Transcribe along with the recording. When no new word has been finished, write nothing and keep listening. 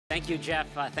Thank you, Jeff.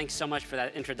 Thanks so much for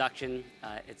that introduction.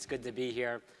 It's good to be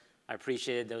here. I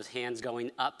appreciated those hands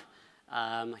going up.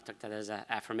 I took that as an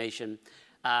affirmation.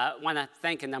 I want to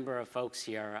thank a number of folks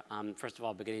here. First of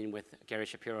all, beginning with Gary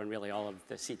Shapiro and really all of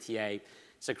the CTA.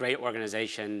 It's a great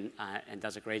organization and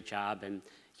does a great job. And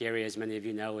Gary, as many of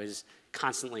you know, is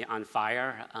constantly on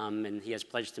fire. And he has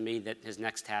pledged to me that his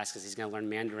next task is he's going to learn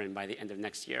Mandarin by the end of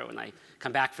next year when I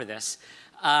come back for this.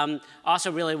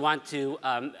 Also really want to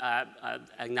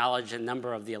acknowledge a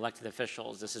number of the elected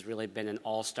officials. This has really been an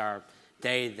all-star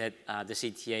day that the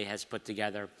CTA has put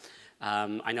together.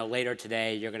 I know later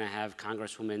today you're going to have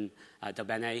Congresswoman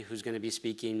Dobene, who's going to be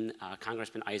speaking,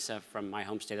 Congressman Issa from my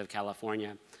home state of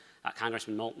California,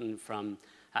 Congressman Moulton from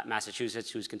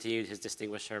Massachusetts, who's continued his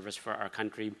distinguished service for our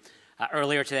country.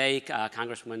 Earlier today,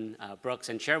 Congresswoman Brooks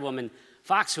and Chairwoman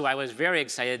Fox, who I was very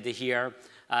excited to hear,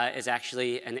 is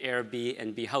actually an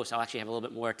Airbnb host. I'll actually have a little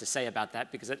bit more to say about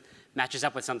that because it matches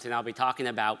up with something I'll be talking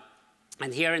about.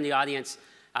 And here in the audience,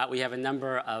 we have a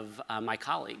number of my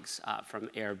colleagues from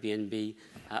Airbnb.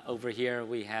 Over here,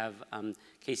 we have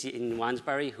Casey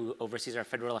Wansbury, who oversees our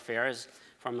federal affairs,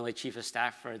 formerly chief of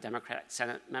staff for a Democratic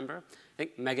Senate member. I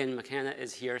think Megan McKenna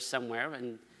is here somewhere,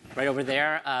 and right over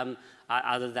there,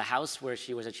 out of the House, where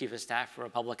she was a chief of staff for a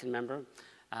Republican member.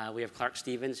 We have Clark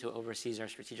Stevens, who oversees our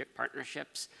strategic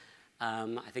partnerships.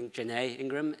 I think Janae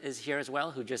Ingram is here as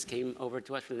well, who just came over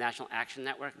to us from the National Action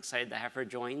Network. Excited to have her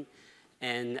join.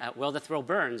 And Will Throw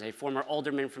Burns, a former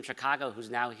alderman from Chicago, who's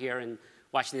now here in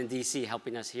Washington, D.C.,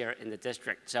 helping us here in the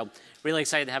district. So really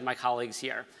excited to have my colleagues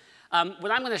here.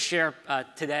 What I'm going to share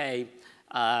today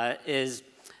is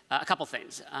a couple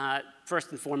things.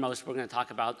 First and foremost, we're going to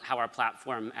talk about how our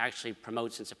platform actually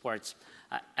promotes and supports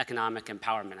economic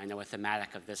empowerment. I know a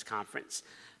thematic of this conference.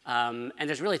 And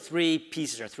there's really three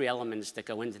pieces or three elements that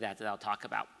go into that I'll talk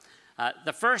about.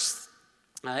 The first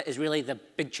is really the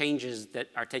big changes that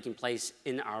are taking place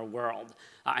in our world.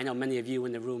 I know many of you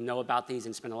in the room know about these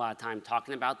and spend a lot of time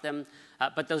talking about them,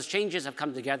 but those changes have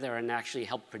come together and actually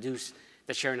helped produce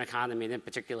the sharing economy, and in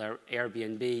particular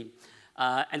Airbnb.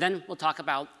 And then we'll talk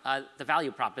about the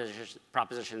value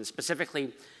proposition,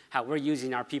 specifically how we're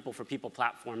using our People for People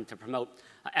platform to promote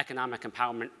economic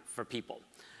empowerment for people.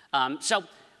 So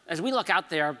as we look out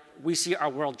there, we see our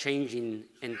world changing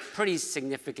in pretty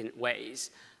significant ways.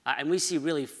 And we see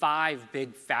really 5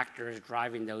 big factors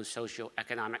driving those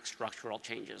socioeconomic structural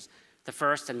changes. The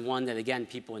first, and one that, again,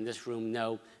 people in this room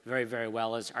know very, very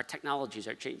well, is our technologies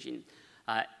are changing.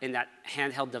 In that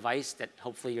handheld device that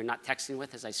hopefully you're not texting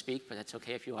with as I speak, but that's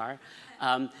okay if you are,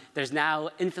 there's now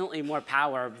infinitely more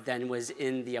power than was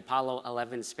in the Apollo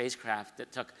 11 spacecraft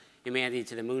that took humanity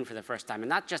to the moon for the first time. And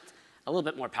not just a little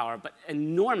bit more power, but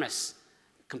enormous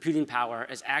computing power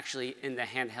is actually in the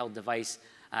handheld device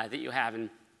that you have. And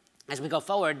as we go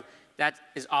forward, that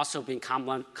is also being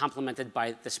complemented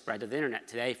by the spread of the internet.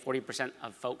 Today, 40%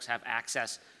 of folks have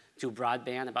access to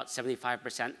broadband, about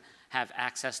 75% have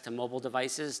access to mobile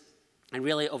devices. And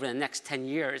really, over the next 10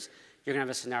 years, you're going to have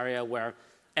a scenario where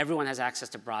everyone has access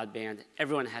to broadband,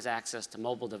 everyone has access to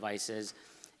mobile devices.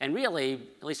 And really,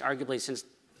 at least arguably since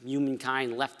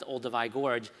humankind left the old Divide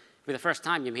Gorge, for the first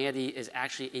time, humanity is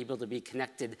actually able to be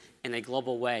connected in a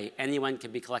global way. Anyone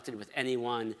can be connected with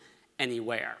anyone,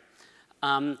 anywhere.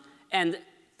 And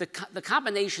the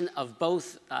combination of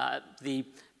both the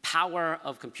power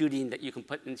of computing that you can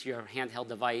put into your handheld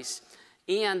device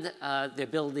and the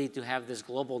ability to have this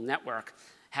global network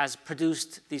has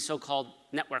produced these so-called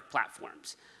network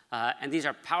platforms. And these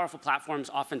are powerful platforms,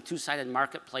 often two-sided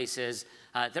marketplaces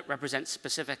that represent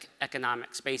specific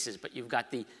economic spaces. But you've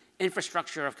got the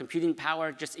infrastructure of computing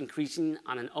power just increasing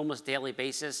on an almost daily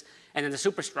basis, and then the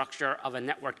superstructure of a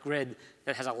networked grid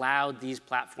that has allowed these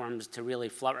platforms to really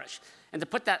flourish. And to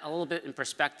put that a little bit in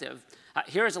perspective,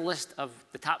 here's a list of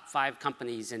the top 5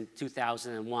 companies in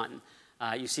 2001.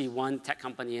 You see one tech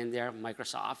company in there,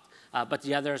 Microsoft, but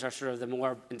the others are sort of the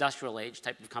more industrial age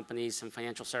type of companies, some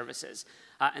financial services.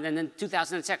 And then in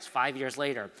 2006, 5 years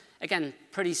later, again,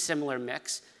 pretty similar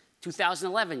mix.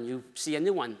 2011, you see a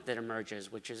new one that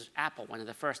emerges, which is Apple, one of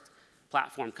the first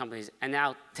platform companies. And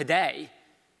now today,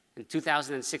 in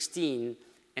 2016,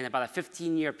 in about a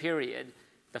 15-year period,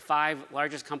 the 5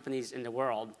 largest companies in the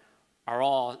world are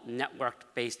all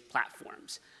network-based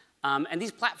platforms. And these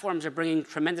platforms are bringing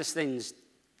tremendous things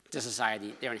to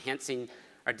society. They're enhancing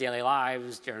our daily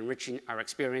lives, they're enriching our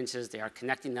experiences, they are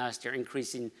connecting us, they're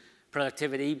increasing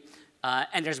productivity.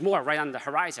 And there's more right on the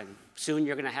horizon. Soon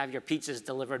you're going to have your pizzas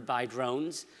delivered by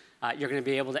drones. You're going to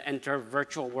be able to enter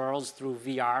virtual worlds through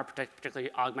VR,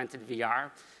 particularly augmented VR.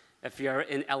 If you're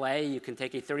in LA, you can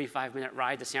take a 35-minute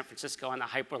ride to San Francisco on the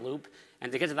Hyperloop,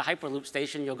 and to get to the Hyperloop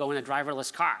station, you'll go in a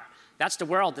driverless car. That's the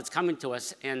world that's coming to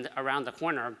us and around the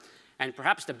corner, and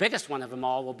perhaps the biggest one of them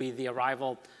all will be the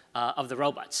arrival of the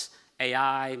robots.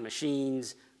 AI,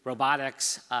 machines,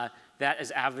 robotics, that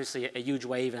is obviously a huge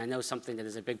wave, and I know something that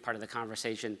is a big part of the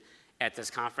conversation at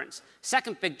this conference.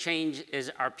 Second big change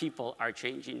is our people are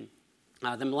changing.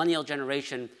 The millennial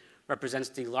generation represents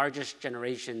the largest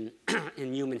generation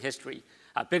in human history,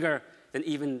 bigger than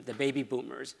even the baby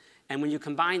boomers. And when you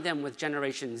combine them with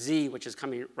Generation Z, which is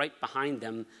coming right behind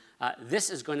them, this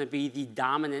is going to be the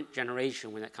dominant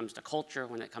generation when it comes to culture,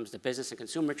 when it comes to business and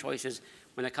consumer choices,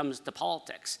 when it comes to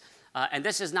politics. And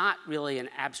this is not really an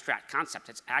abstract concept.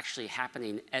 It's actually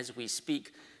happening as we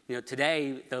speak. You know,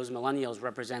 today, those millennials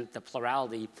represent the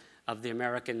plurality of the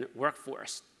American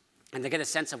workforce. And to get a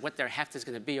sense of what their heft is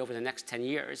going to be over the next 10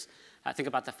 years, think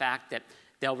about the fact that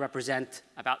they'll represent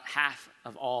about half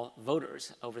of all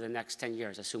voters over the next 10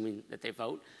 years, assuming that they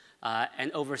vote,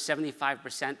 and over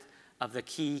 75% of the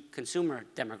key consumer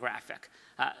demographic.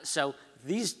 So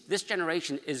this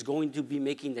generation is going to be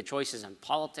making the choices on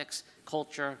politics,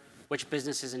 culture, which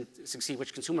businesses succeed,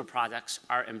 which consumer products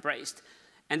are embraced.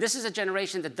 And this is a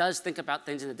generation that does think about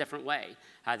things in a different way.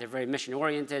 They're very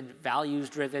mission-oriented,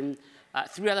 values-driven.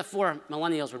 3 out of 4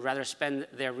 millennials would rather spend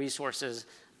their resources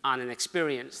on an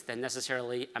experience than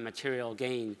necessarily a material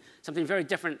gain, something very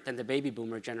different than the baby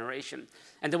boomer generation.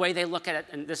 And the way they look at it,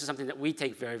 and this is something that we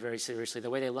take very, very seriously, the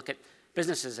way they look at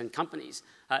businesses and companies,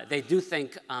 they do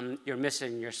think your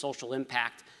mission, your social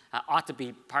impact ought to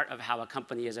be part of how a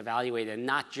company is evaluated,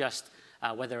 not just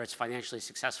whether it's financially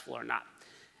successful or not.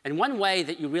 And one way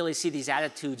that you really see these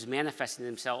attitudes manifesting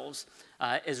themselves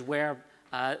is where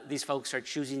these folks are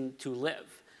choosing to live.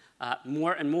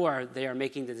 More and more, they are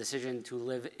making the decision to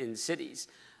live in cities.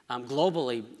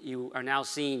 Globally, you are now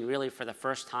seeing, really for the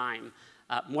first time,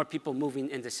 more people moving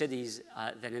into cities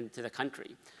than into the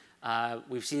country.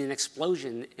 We've seen an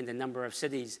explosion in the number of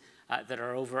cities that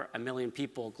are over 1 million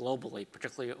people globally,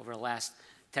 particularly over the last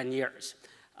 10 years.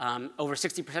 Over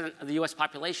 60% of the US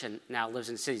population now lives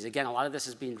in cities. Again, a lot of this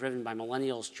is being driven by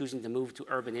millennials choosing to move to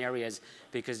urban areas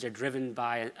because they're driven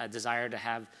by a desire to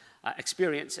have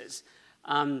experiences.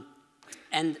 And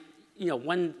you know,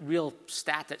 one real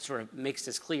stat that sort of makes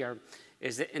this clear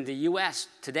is that in the US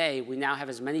today, we now have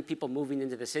as many people moving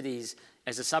into the cities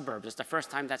as the suburbs. It's the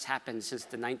first time that's happened since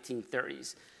the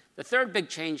 1930s. The third big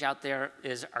change out there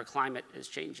is our climate is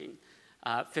changing.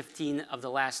 15 of the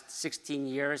last 16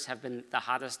 years have been the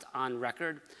hottest on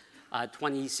record.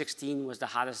 2016 was the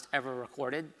hottest ever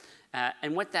recorded.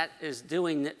 And what that is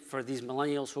doing for these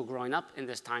millennials who are growing up in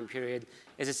this time period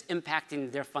is it's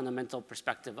impacting their fundamental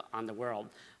perspective on the world.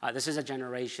 This is a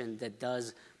generation that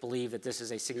does believe that this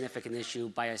is a significant issue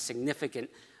by a significant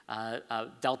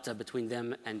delta between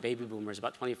them and baby boomers,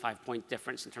 about 25-point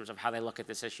difference in terms of how they look at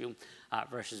this issue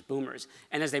versus boomers.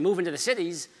 And as they move into the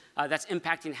cities, that's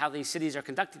impacting how these cities are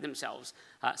conducting themselves.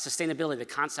 Sustainability, the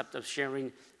concept of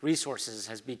sharing resources,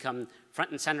 has become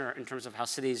front and center in terms of how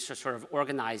cities are sort of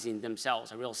organizing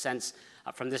themselves, a real sense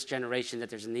from this generation that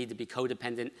there's a need to be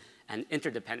codependent and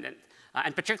interdependent.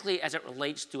 And particularly as it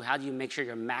relates to how do you make sure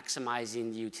you're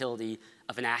maximizing the utility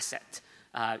of an asset.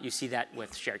 You see that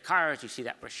with shared cars, you see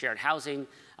that with shared housing,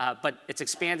 but it's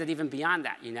expanded even beyond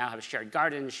that. You now have shared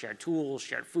gardens, shared tools,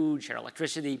 shared food, shared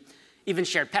electricity, even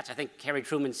shared pets. I think Harry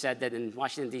Truman said that in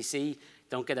Washington, D.C.,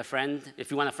 don't get a friend. If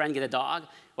you want a friend, get a dog.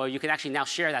 Well, you can actually now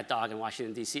share that dog in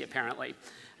Washington, D.C., apparently.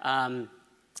 And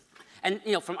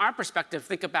you know, from our perspective,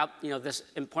 think about this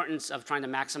importance of trying to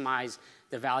maximize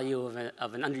the value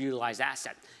of an underutilized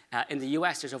asset. In the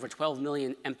U.S., there's over 12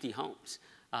 million empty homes.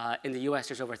 In the US,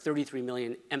 there's over 33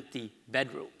 million empty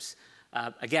bedrooms.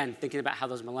 Again, thinking about how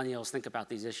those millennials think about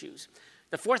these issues.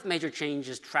 The fourth major change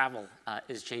is travel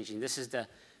is changing. This is the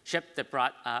ship that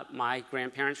brought my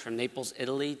grandparents from Naples,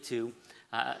 Italy to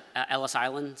Ellis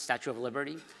Island, Statue of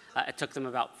Liberty. It took them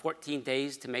about 14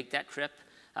 days to make that trip.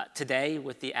 Today,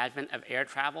 with the advent of air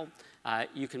travel,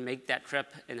 you can make that trip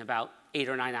in about 8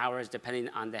 or 9 hours, depending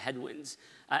on the headwinds.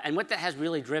 And what that has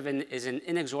really driven is an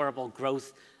inexorable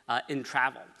growth in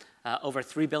travel. Over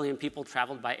 3 billion people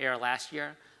traveled by air last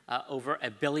year. Over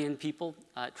 1 billion people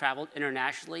traveled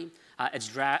internationally.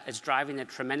 It's driving a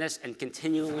tremendous and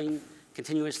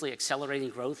continuously accelerating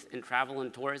growth in travel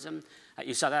and tourism.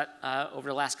 You saw that over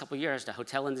the last couple of years. The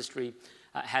hotel industry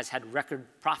has had record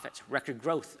profits, record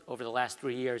growth over the last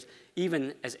 3 years,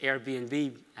 even as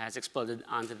Airbnb has exploded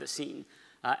onto the scene.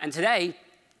 And today,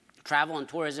 travel and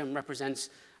tourism represents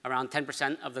around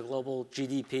 10% of the global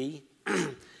GDP.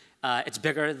 It's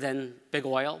bigger than big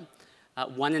oil.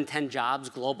 1 in 10 jobs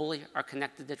globally are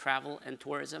connected to travel and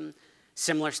tourism.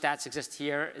 Similar stats exist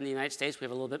here in the United States. We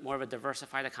have a little bit more of a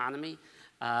diversified economy,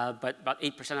 but about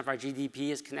 8% of our GDP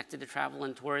is connected to travel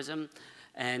and tourism,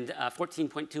 and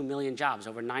 14.2 million jobs,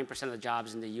 over 9% of the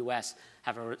jobs in the US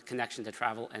have a connection to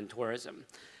travel and tourism.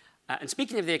 And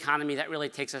speaking of the economy, that really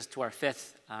takes us to our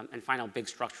fifth and final big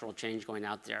structural change going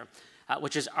out there,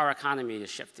 which is our economy is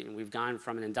shifting. We've gone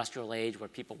from an industrial age where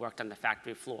people worked on the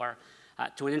factory floor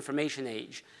to an information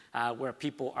age where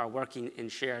people are working in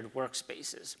shared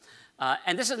workspaces.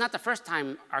 And this is not the first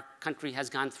time our country has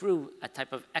gone through a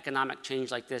type of economic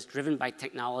change like this, driven by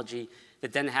technology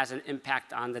that then has an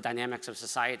impact on the dynamics of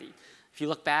society. If you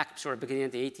look back, sort of beginning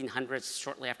of the 1800s,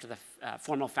 shortly after the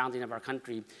formal founding of our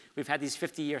country, we've had these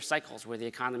 50-year cycles where the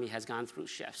economy has gone through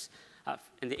shifts.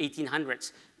 In the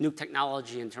 1800s, new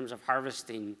technology in terms of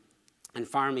harvesting and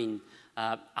farming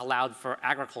allowed for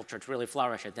agriculture to really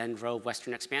flourish. It then drove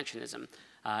Western expansionism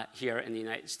here in the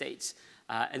United States.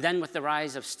 And then with the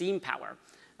rise of steam power,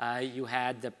 you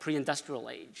had the pre-industrial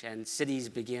age, and cities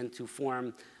began to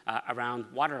form around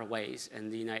waterways in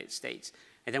the United States.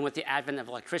 And then with the advent of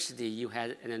electricity, you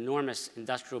had an enormous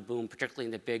industrial boom, particularly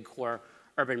in the big core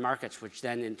urban markets, which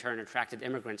then in turn attracted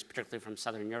immigrants, particularly from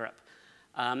Southern Europe.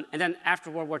 And then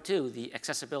after World War II, the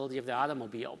accessibility of the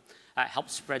automobile helped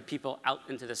spread people out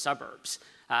into the suburbs.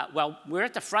 Well, we're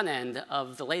at the front end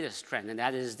of the latest trend, and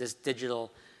that is this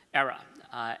digital era.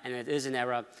 And it is an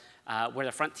era where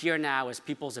the frontier now is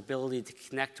people's ability to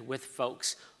connect with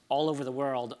folks all over the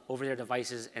world, over their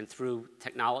devices and through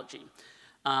technology.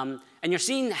 And you're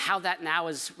seeing how that now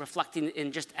is reflecting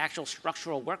in just actual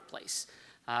structural workplace.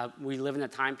 We live in a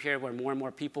time period where more and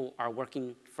more people are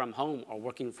working from home or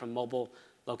working from mobile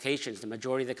locations. The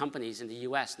majority of the companies in the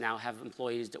US now have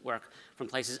employees that work from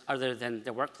places other than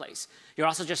their workplace. You're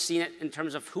also just seeing it in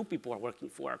terms of who people are working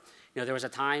for. You know, there was a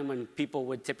time when people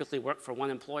would typically work for one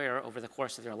employer over the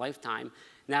course of their lifetime.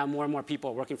 Now more and more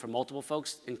people are working for multiple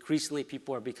folks. Increasingly,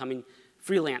 people are becoming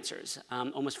freelancers.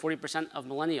 Almost 40% of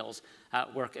millennials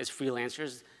work as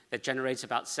freelancers. That generates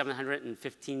about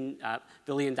 $715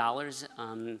 billion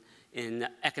in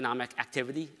economic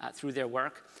activity through their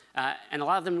work. And a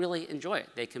lot of them really enjoy it.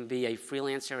 They can be a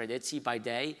freelancer at Etsy by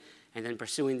day and then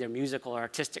pursuing their musical or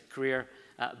artistic career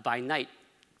by night.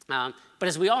 But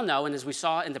as we all know, and as we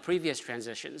saw in the previous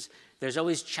transitions, there's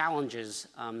always challenges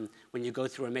when you go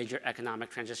through a major economic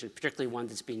transition, particularly one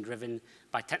that's being driven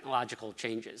by technological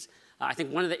changes. I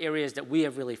think one of the areas that we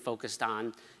have really focused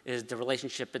on is the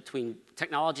relationship between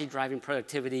technology driving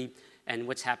productivity and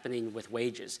what's happening with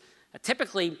wages.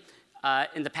 Typically,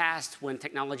 in the past, when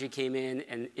technology came in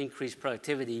and increased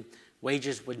productivity,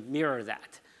 wages would mirror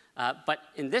that. But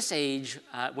in this age,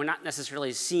 we're not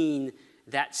necessarily seeing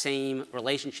that same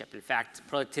relationship. In fact,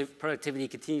 productivity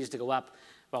continues to go up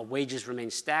while wages remain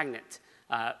stagnant.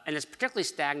 And it's particularly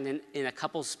stagnant in a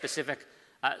couple specific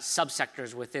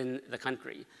subsectors within the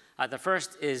country. The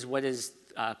first is what is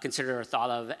considered or thought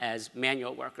of as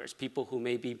manual workers, people who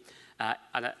may be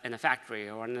in a factory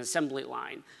or on an assembly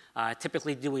line,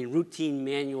 typically doing routine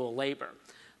manual labor.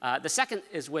 The second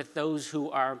is with those who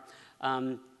are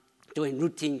doing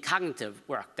routine cognitive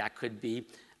work. That could be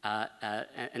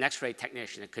an x-ray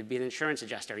technician, it could be an insurance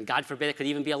adjuster, and God forbid it could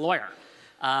even be a lawyer.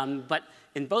 But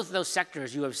in both of those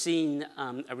sectors, you have seen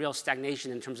a real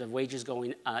stagnation in terms of wages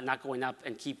not going up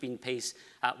and keeping pace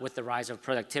with the rise of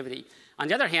productivity. On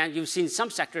the other hand, you've seen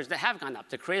some sectors that have gone up.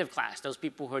 The creative class, those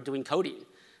people who are doing coding,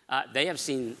 they have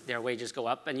seen their wages go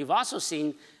up. And you've also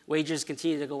seen wages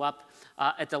continue to go up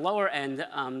at the lower end,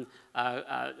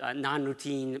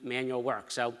 non-routine manual work.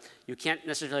 So you can't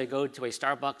necessarily go to a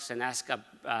Starbucks and ask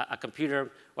a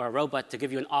computer or a robot to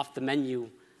give you an off-the-menu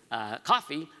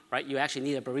coffee, right? You actually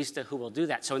need a barista who will do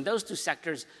that. So in those two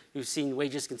sectors, you've seen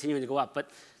wages continuing to go up.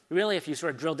 But really, if you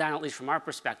sort of drill down, at least from our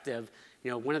perspective, you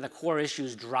know, one of the core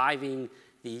issues driving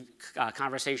the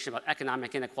conversation about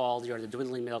economic inequality or the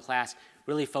dwindling middle class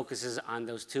really focuses on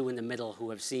those two in the middle who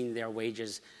have seen their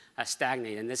wages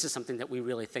stagnate. And this is something that we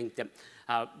really think that,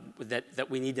 that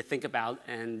we need to think about,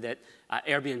 and that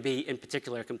Airbnb in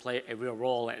particular can play a real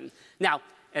role in. Now,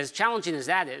 as challenging as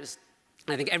that is,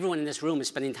 I think everyone in this room is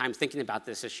spending time thinking about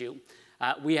this issue.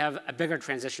 We have a bigger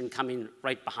transition coming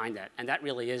right behind that, and that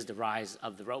really is the rise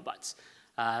of the robots.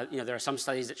 You know, there are some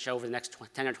studies that show over the next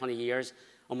 10 or 20 years,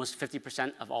 almost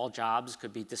 50% of all jobs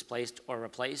could be displaced or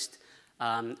replaced.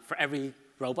 For every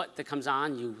robot that comes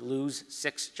on, you lose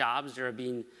 6 jobs that are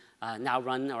being now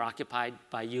run or occupied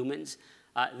by humans.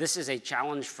 This is a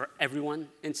challenge for everyone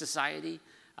in society.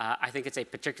 I think it's a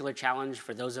particular challenge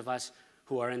for those of us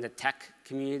who are in the tech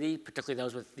community, particularly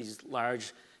those with these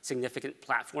large significant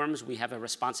platforms, we have a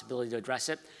responsibility to address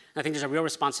it. And I think there's a real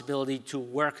responsibility to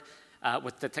work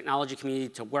with the technology community,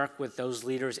 to work with those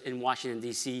leaders in Washington,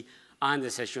 D.C. on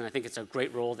this issue. And I think it's a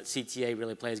great role that CTA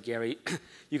really plays. Gary,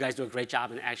 you guys do a great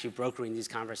job in actually brokering these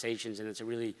conversations, and it's a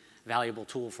really valuable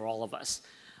tool for all of us.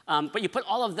 But you put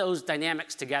all of those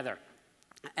dynamics together,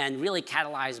 and really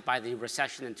catalyzed by the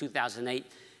recession in 2008,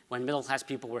 when middle-class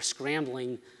people were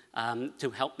scrambling to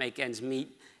help make ends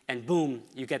meet, and boom,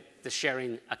 you get the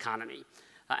sharing economy.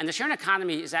 And the sharing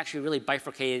economy is actually really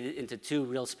bifurcated into two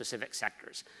real specific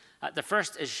sectors. The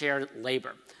first is shared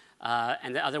labor,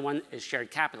 and the other one is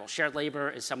shared capital. Shared labor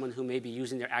is someone who may be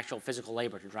using their actual physical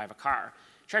labor to drive a car.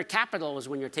 Shared capital is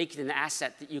when you're taking an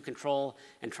asset that you control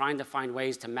and trying to find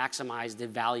ways to maximize the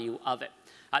value of it.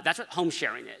 That's what home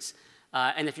sharing is.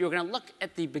 And if you were going to look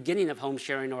at the beginning of home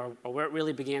sharing, or where it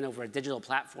really began over a digital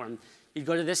platform, you'd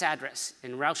go to this address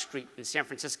in Rouse Street in San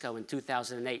Francisco in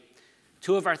 2008.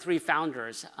 Two of our three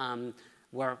founders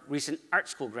were recent art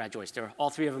school graduates. All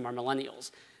three of them are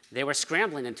millennials. They were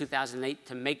scrambling in 2008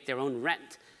 to make their own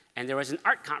rent. And there was an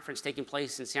art conference taking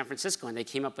place in San Francisco, and they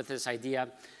came up with this idea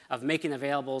of making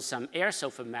available some air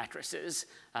sofa mattresses,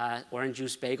 orange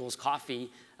juice, bagels,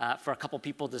 coffee, for a couple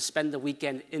people to spend the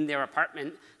weekend in their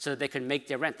apartment so that they could make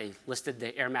their rent. They listed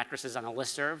the air mattresses on a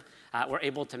listserv, were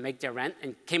able to make their rent,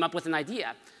 and came up with an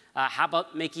idea. How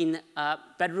about making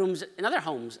bedrooms in other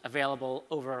homes available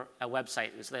over a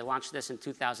website? And so they launched this in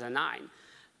 2009.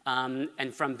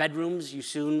 And from bedrooms, you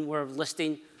soon were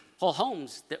listing whole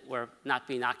homes that were not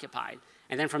being occupied.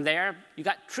 And then from there, you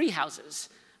got tree houses.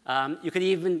 You could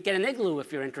even get an igloo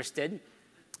if you're interested.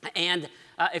 And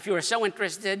if you were so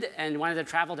interested and wanted to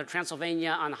travel to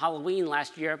Transylvania on Halloween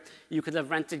last year, you could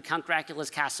have rented Count Dracula's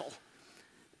castle.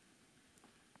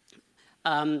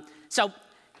 So,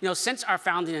 since our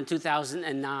founding in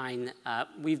 2009,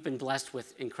 we've been blessed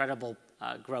with incredible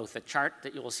growth. The chart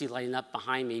that you will see lighting up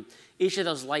behind me, each of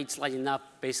those lights lighting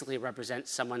up basically represents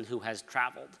someone who has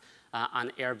traveled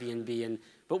on Airbnb. And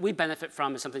what we benefit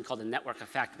from is something called the network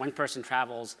effect. One person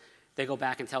travels, they go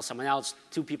back and tell someone else,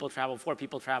 2 people travel, 4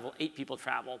 people travel, 8 people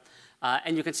travel.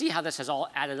 And you can see how this has all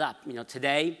added up.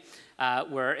 Today,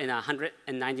 we're in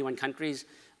 191 countries,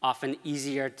 often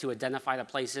easier to identify the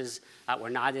places we're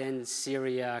not in: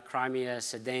 Syria, Crimea,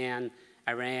 Sudan,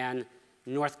 Iran,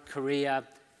 North Korea.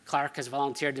 Clark has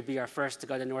volunteered to be our first to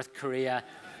go to North Korea.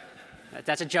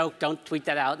 That's a joke. Don't tweet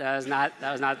that out. That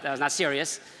was not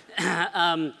serious.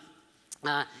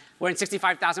 We're in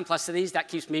 65,000 plus cities. That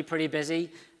keeps me pretty busy.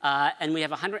 And we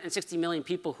have 160 million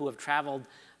people who have traveled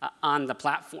on the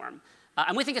platform.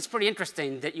 And we think it's pretty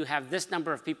interesting that you have this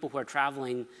number of people who are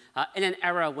traveling in an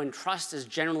era when trust is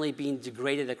generally being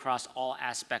degraded across all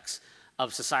aspects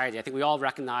of society. I think we all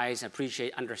recognize,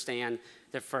 appreciate, understand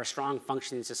that for a strong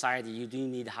functioning society, you do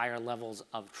need higher levels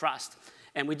of trust.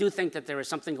 And we do think that there is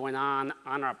something going on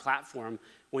our platform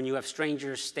when you have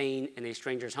strangers staying in a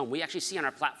stranger's home. We actually see on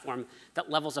our platform that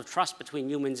levels of trust between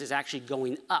humans is actually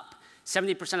going up.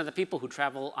 70% of the people who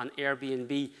travel on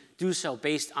Airbnb do so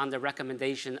based on the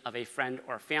recommendation of a friend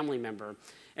or family member.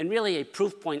 And really a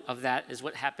proof point of that is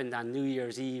what happened on New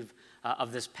Year's Eve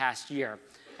of this past year.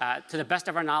 To the best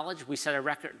of our knowledge, we set a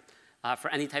record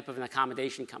for any type of an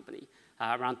accommodation company.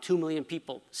 Around 2 million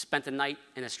people spent a night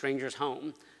in a stranger's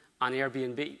home on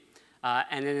Airbnb.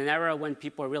 And in an era when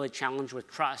people are really challenged with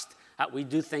trust, we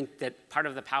do think that part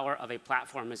of the power of a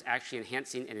platform is actually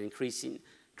enhancing and increasing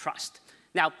trust.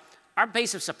 Now, our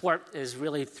base of support is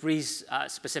really 3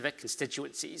 specific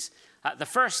constituencies. The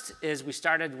first is we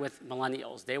started with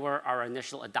millennials. They were our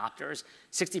initial adopters.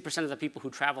 60% of the people who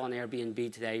travel on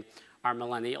Airbnb today are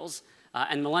millennials.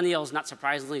 And millennials, not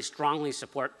surprisingly, strongly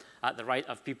support the right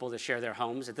of people to share their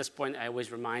homes. At this point, I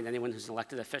always remind anyone who's an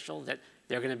elected official that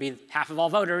they're going to be half of all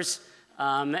voters,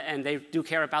 and they do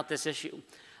care about this issue.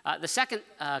 The second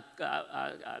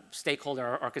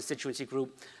stakeholder or constituency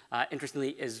group, interestingly,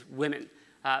 is women.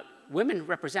 Women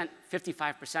represent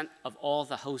 55% of all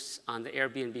the hosts on the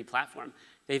Airbnb platform.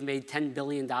 They've made $10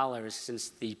 billion since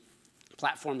the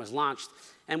platform was launched.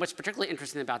 And what's particularly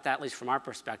interesting about that, at least from our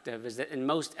perspective, is that in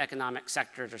most economic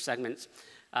sectors or segments,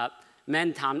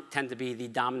 men tend to be the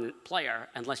dominant player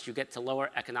unless you get to lower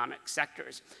economic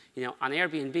sectors. On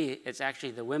Airbnb, it's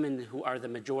actually the women who are the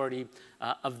majority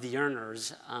of the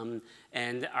earners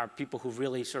and are people who've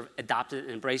really sort of adopted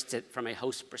and embraced it from a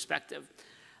host perspective.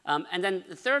 And then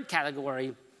the third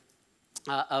category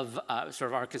of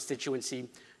sort of our constituency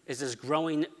is this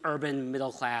growing urban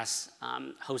middle-class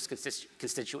host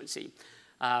constituency.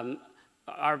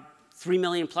 Our 3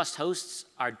 million plus hosts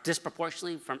are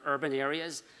disproportionately from urban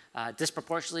areas,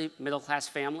 disproportionately middle-class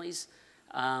families.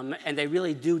 and they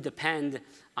really do depend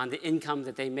on the income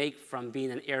that they make from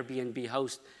being an Airbnb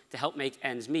host to help make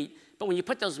ends meet. But when you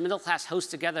put those middle-class hosts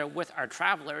together with our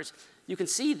travelers, you can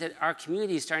see that our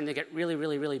community is starting to get really,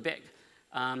 really, really big.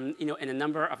 In a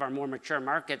number of our more mature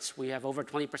markets, we have over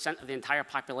 20% of the entire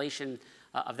population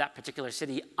of that particular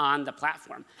city on the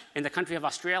platform. In the country of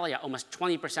Australia, almost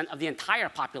 20% of the entire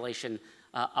population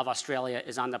of Australia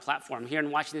is on the platform. Here in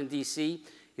Washington, D.C.,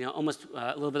 almost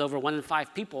a little bit over 1 in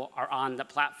 5 people are on the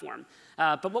platform.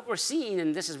 But what we're seeing,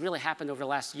 and this has really happened over the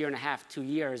last year and a half, 2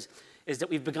 years, is that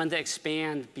we've begun to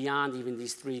expand beyond even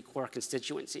these 3 core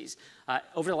constituencies.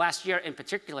 Over the last year in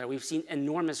particular, we've seen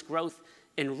enormous growth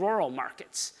in rural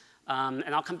markets.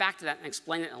 And I'll come back to that and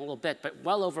explain it in a little bit, but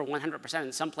well over 100%,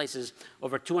 in some places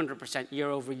over 200%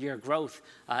 year-over-year growth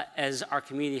as our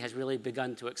community has really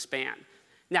begun to expand.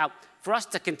 Now, for us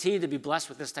to continue to be blessed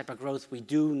with this type of growth, we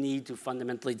do need to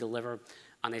fundamentally deliver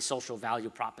on a social value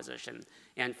proposition.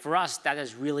 And for us, that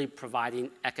is really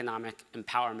providing economic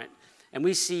empowerment. And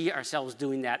we see ourselves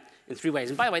doing that in 3 ways.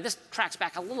 And by the way, this tracks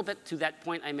back a little bit to that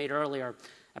point I made earlier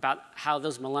about how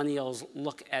those millennials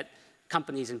look at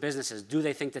companies and businesses. Do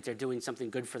they think that they're doing something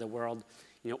good for the world,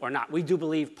 or not? We do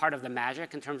believe part of the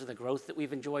magic in terms of the growth that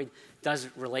we've enjoyed does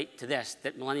relate to this,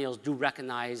 that millennials do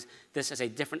recognize this as a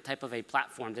different type of a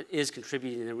platform that is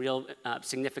contributing in a real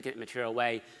significant material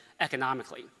way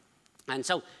economically. And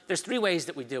so there's 3 ways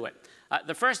that we do it.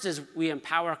 The first is we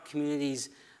empower communities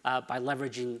by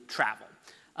leveraging travel.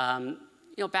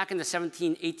 Back in the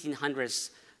 1800s,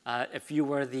 if you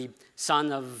were the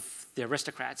son of the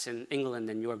aristocrats in England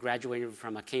and you were graduating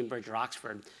from a Cambridge or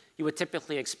Oxford, you would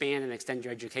typically expand and extend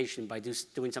your education by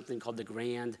doing something called the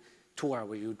Grand Tour,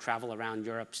 where you travel around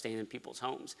Europe, staying in people's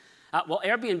homes. Well,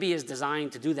 Airbnb is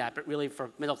designed to do that, but really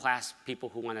for middle-class people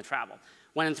who want to travel.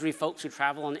 1 in 3 folks who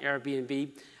travel on Airbnb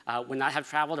would not have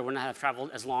traveled or would not have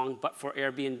traveled as long but for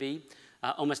Airbnb.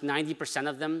 Almost 90%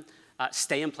 of them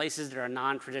stay in places that are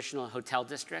non-traditional hotel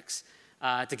districts.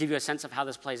 To give you a sense of how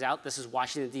this plays out, this is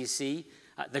Washington, D.C.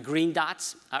 The green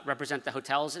dots represent the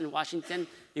hotels in Washington.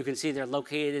 You can see they're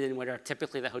located in what are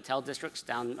typically the hotel districts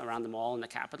down around the mall in the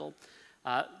Capitol.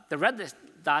 The red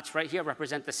dots right here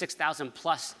represent the 6,000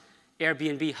 plus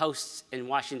Airbnb hosts in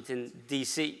Washington,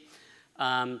 D.C.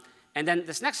 And then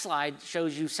this next slide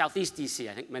shows you Southeast D.C.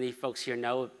 I think many folks here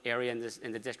know an area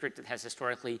in the district that has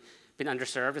historically been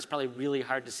underserved. It's probably really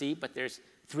hard to see, but there's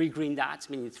 3 green dots,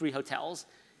 meaning 3 hotels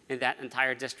in that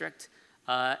entire district,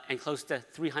 and close to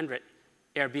 300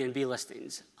 Airbnb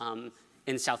listings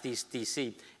in Southeast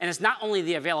DC. And it's not only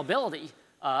the availability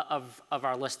of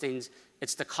our listings,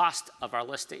 it's the cost of our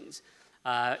listings.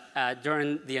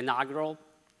 During the inaugural,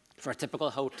 for a typical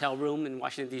hotel room in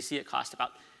Washington, D.C., it cost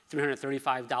about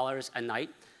 $335 a night.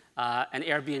 And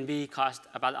Airbnb cost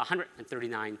about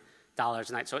 $139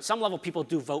 a night. So at some level, people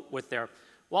do vote with their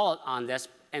wallet on this,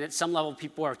 and at some level,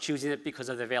 people are choosing it because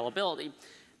of the availability.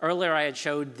 Earlier, I had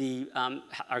showed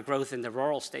our growth in the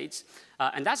rural states,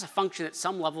 and that's a function at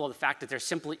some level of the fact that there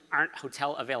simply aren't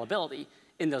hotel availability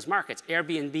in those markets.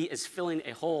 Airbnb is filling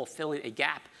a hole, filling a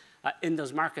gap in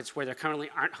those markets where there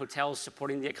currently aren't hotels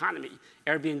supporting the economy.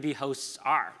 Airbnb hosts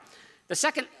are. The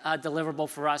second deliverable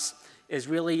for us is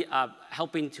really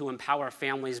helping to empower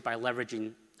families by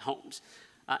leveraging homes.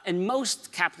 In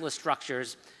most capitalist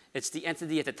structures, it's the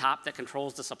entity at the top that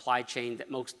controls the supply chain that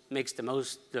makes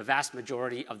the vast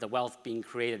majority of the wealth being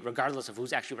created, regardless of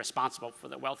who's actually responsible for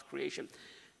the wealth creation.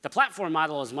 The platform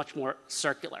model is much more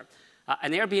circular.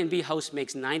 An Airbnb host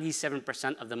makes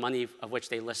 97% of the money of which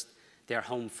they list their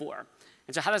home for.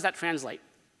 And so how does that translate?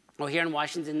 Well, here in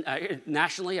Washington,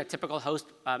 nationally, a typical host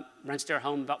rents their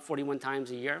home about 41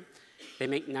 times a year. They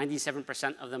make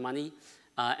 97% of the money,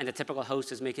 and a typical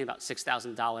host is making about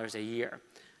 $6,000 a year.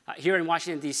 Here in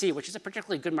Washington, D.C., which is a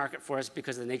particularly good market for us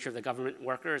because of the nature of the government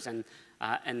workers and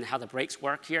how the breaks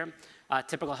work here, a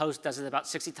typical host does it about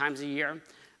 60 times a year.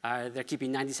 They're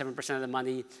keeping 97% of the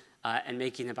money and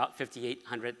making about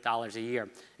 $5,800 a year.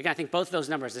 Again, I think both of those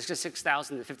numbers, this is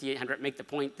 6,000 and 5,800, make the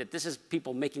point that this is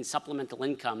people making supplemental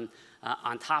income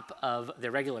on top of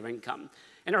their regular income.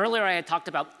 And earlier I had talked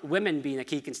about women being a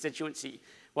key constituency.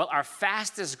 Well, our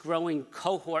fastest growing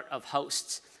cohort of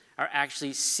hosts are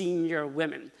actually senior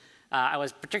women. I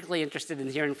was particularly interested in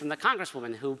hearing from the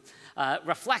Congresswoman who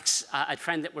reflects a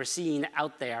trend that we're seeing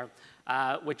out there,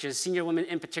 which is senior women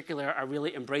in particular are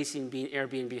really embracing being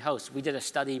Airbnb hosts. We did a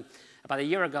study about a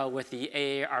year ago with the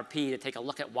AARP to take a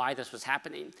look at why this was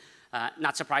happening.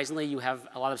 Not surprisingly, you have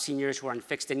a lot of seniors who are on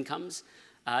fixed incomes.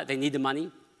 They need the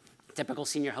money. A typical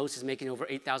senior host is making over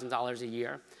 $8,000 a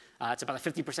year. It's about a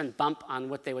 50% bump on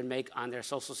what they would make on their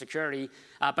Social Security,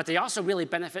 but they also really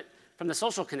benefit from the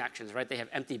social connections, right? They have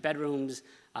empty bedrooms,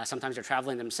 sometimes they're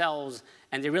traveling themselves,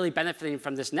 and they're really benefiting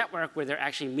from this network where they're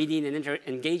actually meeting and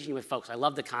engaging with folks. I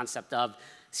love the concept of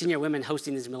senior women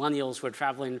hosting these millennials who are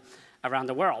traveling around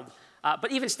the world.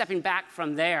 But even stepping back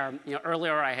from there,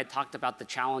 earlier I had talked about the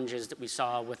challenges that we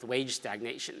saw with wage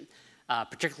stagnation,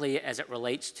 particularly as it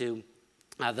relates to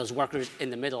those workers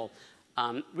in the middle.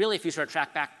 Really, if you sort of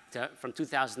track back from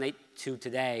 2008 to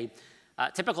today,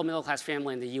 typical middle-class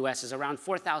family in the US is around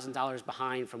 $4,000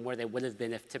 behind from where they would have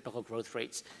been if typical growth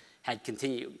rates had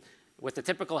continued. With the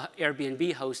typical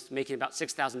Airbnb host making about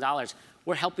 $6,000,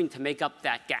 we're helping to make up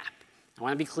that gap. I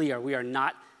want to be clear, we are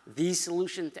not the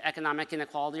solution to economic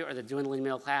inequality or the dwindling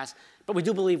middle class, but we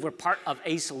do believe we're part of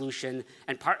a solution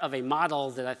and part of a model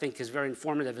that I think is very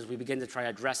informative as we begin to try to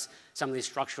address some of these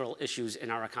structural issues in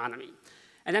our economy.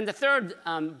 And then the third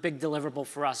big deliverable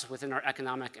for us within our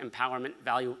economic empowerment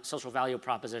social value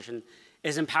proposition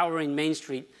is empowering Main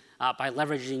Street by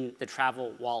leveraging the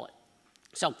travel wallet.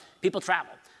 So people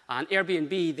travel. On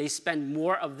Airbnb, they spend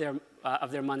more of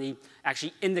their money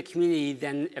actually in the community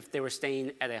than if they were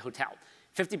staying at a hotel.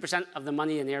 50% of the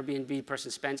money an Airbnb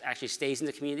person spends actually stays in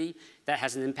the community. That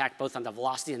has an impact both on the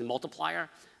velocity and the multiplier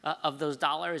of those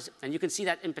dollars. And you can see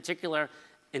that in particular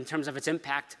in terms of its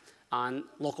impact on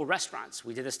local restaurants.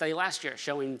 We did a study last year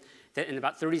showing that in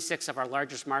about 36 of our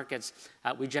largest markets,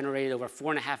 we generated over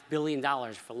 $4.5 billion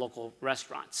for local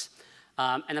restaurants.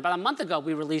 And about a month ago,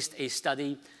 we released a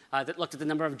study that looked at the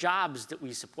number of jobs that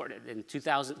we supported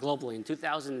globally. In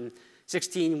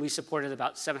 2016, we supported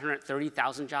about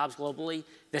 730,000 jobs globally.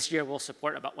 This year, we'll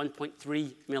support about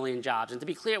 1.3 million jobs. And to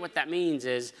be clear, what that means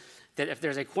is that if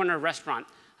there's a corner restaurant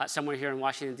somewhere here in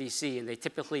Washington, D.C., and they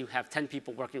typically have 10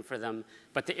 people working for them,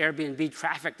 but the Airbnb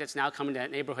traffic that's now coming to that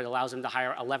neighborhood allows them to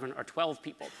hire 11 or 12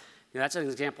 people. That's an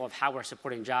example of how we're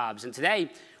supporting jobs. And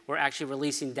today, we're actually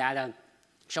releasing data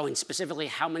showing specifically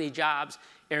how many jobs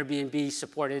Airbnb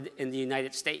supported in the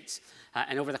United States.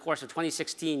 And over the course of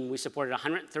 2016, we supported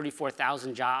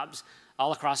 134,000 jobs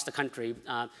all across the country,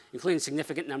 including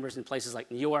significant numbers in places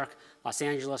like New York, Los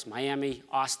Angeles, Miami,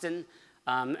 Austin.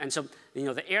 And so,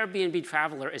 the Airbnb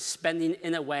traveler is spending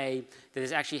in a way that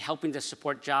is actually helping to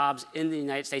support jobs in the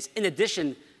United States, in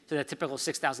addition to the typical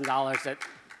 $6,000 that,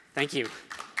 thank you.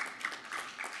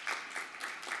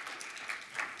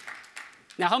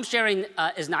 Now, home sharing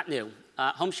is not new.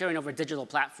 Home sharing over a digital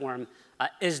platform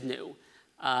is new.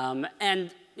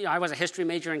 And I was a history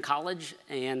major in college,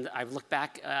 and I've looked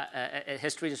back at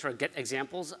history to sort of get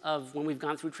examples of when we've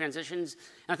gone through transitions.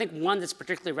 And I think one that's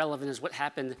particularly relevant is what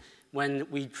happened when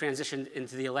we transitioned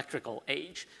into the electrical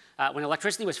age. When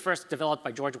electricity was first developed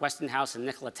by George Westinghouse and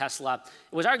Nikola Tesla,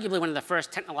 it was arguably one of the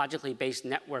first technologically based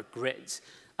network grids.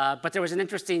 But there was an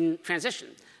interesting transition.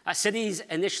 Cities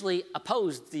initially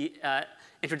opposed the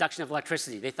introduction of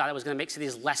electricity. They thought it was going to make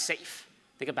cities less safe.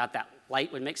 Think about that.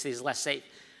 Light would make cities less safe.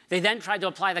 They then tried to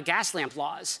apply the gas lamp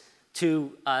laws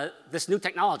to this new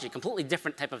technology, completely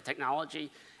different type of technology.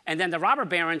 And then the robber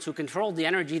barons who controlled the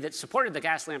energy that supported the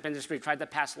gas lamp industry tried to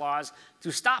pass laws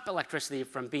to stop electricity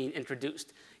from being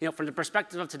introduced. From the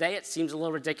perspective of today, it seems a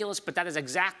little ridiculous, but that is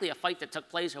exactly a fight that took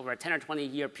place over a 10 or 20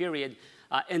 year period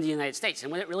in the United States.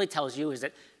 And what it really tells you is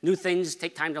that new things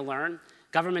take time to learn.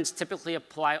 Governments typically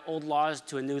apply old laws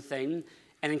to a new thing,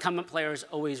 and incumbent players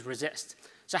always resist.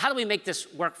 So how do we make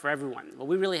this work for everyone? Well,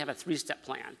 we really have a three-step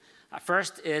plan.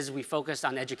 First is we focus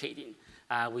on educating.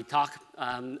 We talk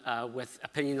with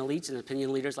opinion elites and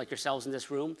opinion leaders like yourselves in this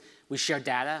room. We share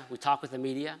data. We talk with the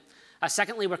media.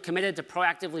 Secondly, we're committed to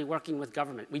proactively working with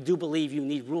government. We do believe you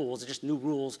need rules, just new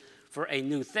rules for a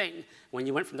new thing. When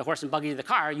you went from the horse and buggy to the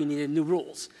car, you needed new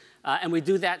rules. And we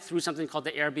do that through something called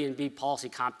the Airbnb Policy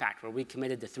Compact, where we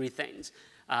committed to three things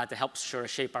to help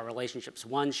shape our relationships.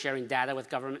 One, sharing data with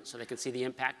government so they can see the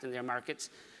impact in their markets.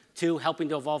 Two, helping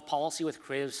to evolve policy with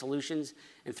creative solutions.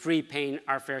 And three, paying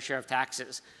our fair share of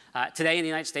taxes. Today in the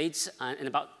United States, in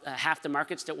about half the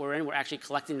markets that we're in, we're actually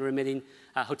collecting and remitting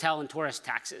hotel and tourist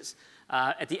taxes.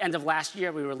 At the end of last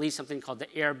year, we released something called the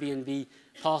Airbnb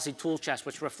Policy Tool Chest,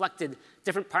 which reflected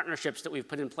different partnerships that we've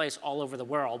put in place all over the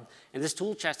world. And this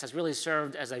tool chest has really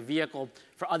served as a vehicle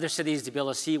for other cities to be able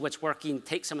to see what's working,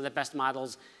 take some of the best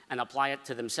models, and apply it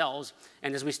to themselves.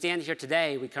 And as we stand here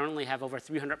today, we currently have over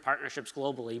 300 partnerships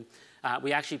globally.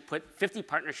 We actually put 50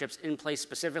 partnerships in place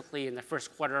specifically in the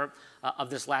first quarter of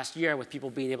this last year, with people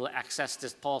being able to access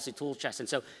this policy tool chest. And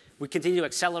so we continue to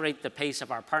accelerate the pace of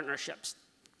our partnerships.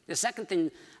 The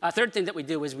third thing that we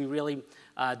do is we really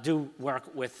do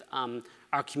work with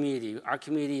our community. Our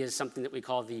community is something that we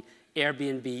call the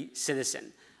Airbnb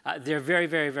citizen. They're very,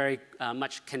 very, very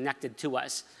much connected to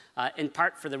us, in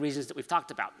part for the reasons that we've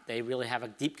talked about. They really have a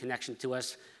deep connection to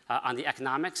us on the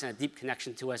economics and a deep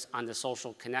connection to us on the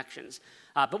social connections.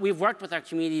 But we've worked with our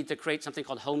community to create something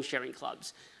called home sharing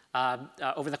clubs.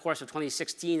 Over the course of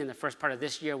 2016 and the first part of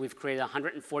this year, we've created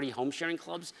 140 home sharing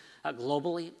clubs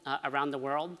globally around the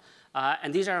world.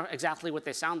 And these are exactly what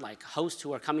they sound like, hosts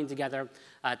who are coming together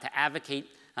to advocate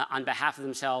on behalf of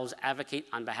themselves, advocate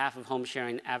on behalf of home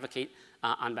sharing, advocate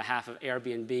on behalf of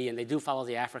Airbnb, and they do follow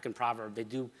the African proverb. They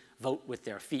do vote with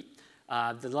their feet.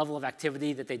 The level of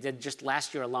activity that they did just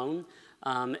last year alone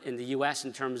in the US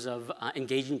in terms of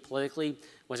engaging politically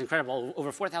was incredible.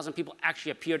 Over 4,000 people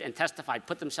actually appeared and testified,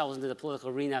 put themselves into the political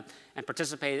arena and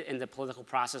participated in the political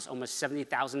process. Almost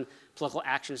 70,000 political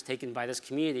actions taken by this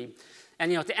community.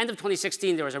 And at the end of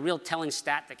 2016, there was a real telling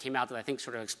stat that came out that I think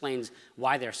sort of explains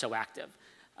why they're so active.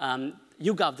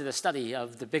 YouGov did a study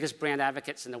of the biggest brand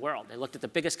advocates in the world. They looked at the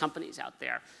biggest companies out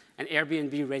there, and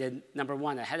Airbnb rated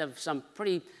 #1 ahead of some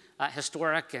pretty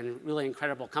historic and really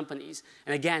incredible companies.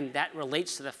 And again, that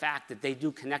relates to the fact that they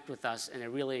do connect with us in a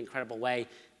really incredible way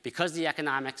because of the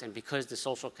economics and because of the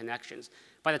social connections.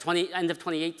 By the end of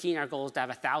 2018, our goal is to have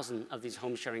 1,000 of these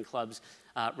home sharing clubs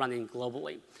running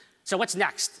globally. So what's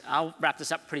next? I'll wrap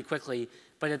this up pretty quickly.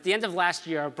 But at the end of last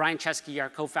year, Brian Chesky, our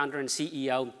co-founder and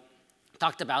CEO,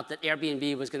 talked about that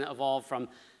Airbnb was going to evolve from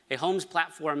a homes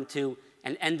platform to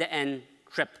an end-to-end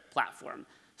trip platform,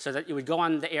 so that you would go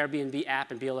on the Airbnb app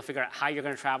and be able to figure out how you're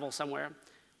going to travel somewhere,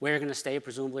 where you're going to stay,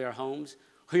 presumably our homes,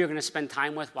 who you're going to spend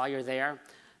time with while you're there,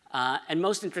 and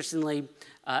most interestingly,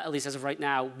 at least as of right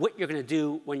now, what you're going to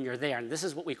do when you're there. And this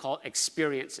is what we call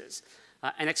experiences.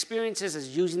 And experiences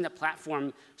is using the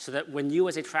platform so that when you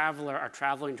as a traveler are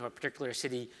traveling to a particular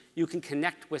city, you can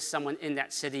connect with someone in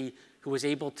that city who is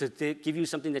able to give you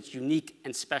something that's unique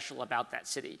and special about that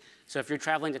city. So if you're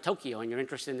traveling to Tokyo and you're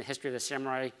interested in the history of the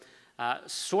samurai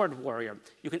sword warrior,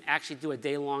 you can actually do a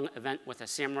day-long event with a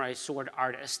samurai sword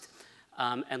artist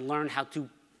and learn how to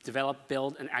develop,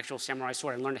 build an actual samurai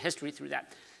sword and learn the history through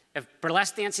that. If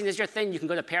burlesque dancing is your thing, you can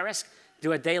go to Paris,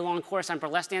 do a day-long course on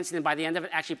burlesque dancing, and by the end of it,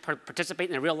 actually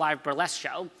participate in a real live burlesque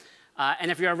show.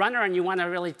 And if you're a runner and you want to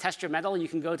really test your mettle, you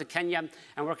can go to Kenya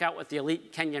and work out with the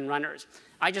elite Kenyan runners.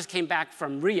 I just came back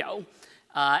from Rio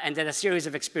and did a series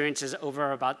of experiences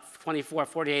over about 24,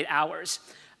 48 hours.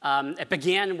 It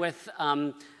began with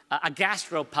a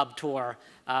gastropub tour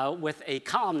with a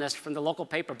columnist from the local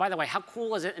paper. By the way, how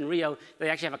cool is it in Rio that they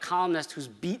actually have a columnist whose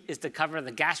beat is to cover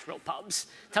the gastropubs?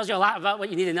 Tells you a lot about what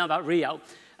you need to know about Rio.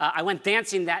 I went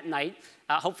dancing that night.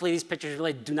 Hopefully these pictures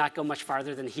really do not go much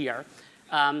farther than here.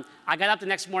 I got up the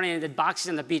next morning and did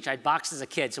boxing on the beach. I boxed as a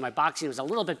kid, so my boxing was a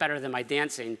little bit better than my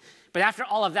dancing. But after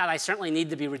all of that, I certainly need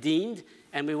to be redeemed.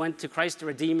 And we went to Christ the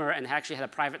Redeemer and actually had a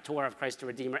private tour of Christ the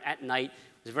Redeemer at night.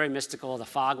 It was very mystical. The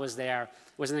fog was there.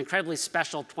 It was an incredibly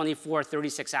special 24,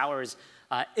 36 hours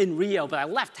in Rio, but I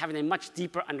left having a much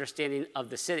deeper understanding of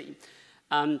the city.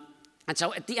 And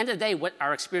so at the end of the day, what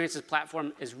our Experiences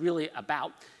platform is really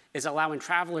about is allowing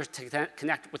travelers to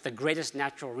connect with the greatest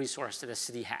natural resource that a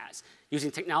city has,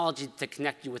 using technology to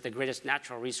connect you with the greatest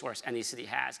natural resource any city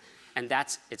has, and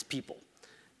that's its people.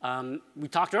 We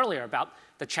talked earlier about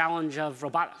the challenge of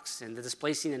robotics and the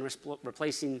displacing and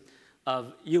replacing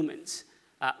of humans.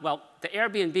 Well, the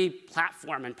Airbnb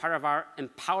platform, and part of our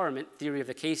empowerment theory of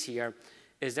the case here,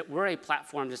 is that we're a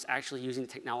platform that's actually using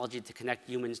technology to connect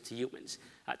humans to humans,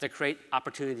 to create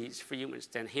opportunities for humans,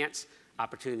 to enhance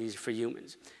opportunities for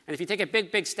humans. And if you take a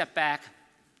big, big step back,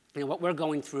 what we're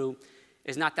going through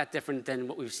is not that different than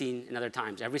what we've seen in other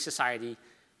times. Every society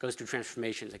goes through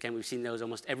transformations. Again, we've seen those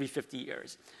almost every 50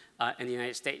 years in the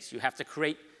United States. You have to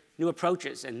create new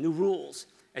approaches and new rules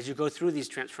as you go through these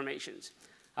transformations.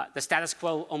 The status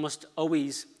quo almost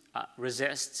always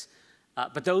resists,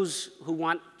 but those who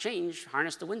want change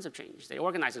harness the winds of change. They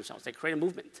organize themselves. They create a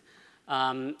movement.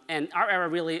 And our era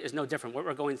really is no different. What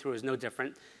we're going through is no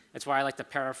different. That's why I like to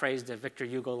paraphrase the Victor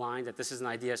Hugo line that this is an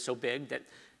idea so big that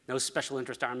no special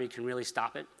interest army can really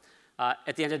stop it.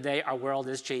 At the end of the day, our world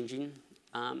is changing.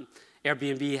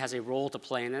 Airbnb has a role to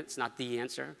play in it. It's not the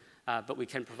answer, but we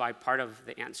can provide part of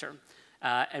the answer.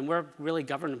 And we're really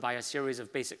governed by a series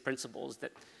of basic principles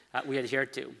that we adhere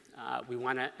to. We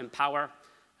want to empower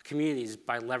communities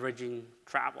by leveraging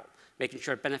travel, making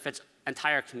sure it benefits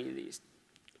entire communities.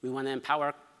 We want to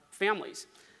empower families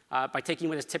by taking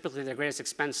what is typically their greatest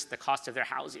expense, the cost of their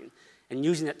housing, and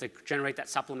using it to generate that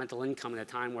supplemental income at a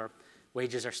time where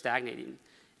wages are stagnating.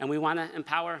 And we want to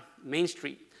empower Main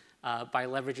Street by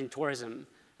leveraging tourism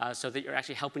so that you're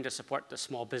actually helping to support the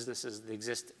small businesses that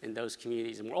exist in those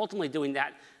communities. And we're ultimately doing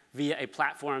that via a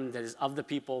platform that is of the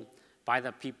people, by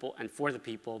the people, and for the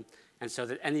people, and so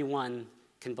that anyone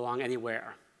can belong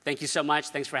anywhere. Thank you so much.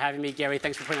 Thanks for having me, Gary.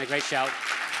 Thanks for putting on a great show.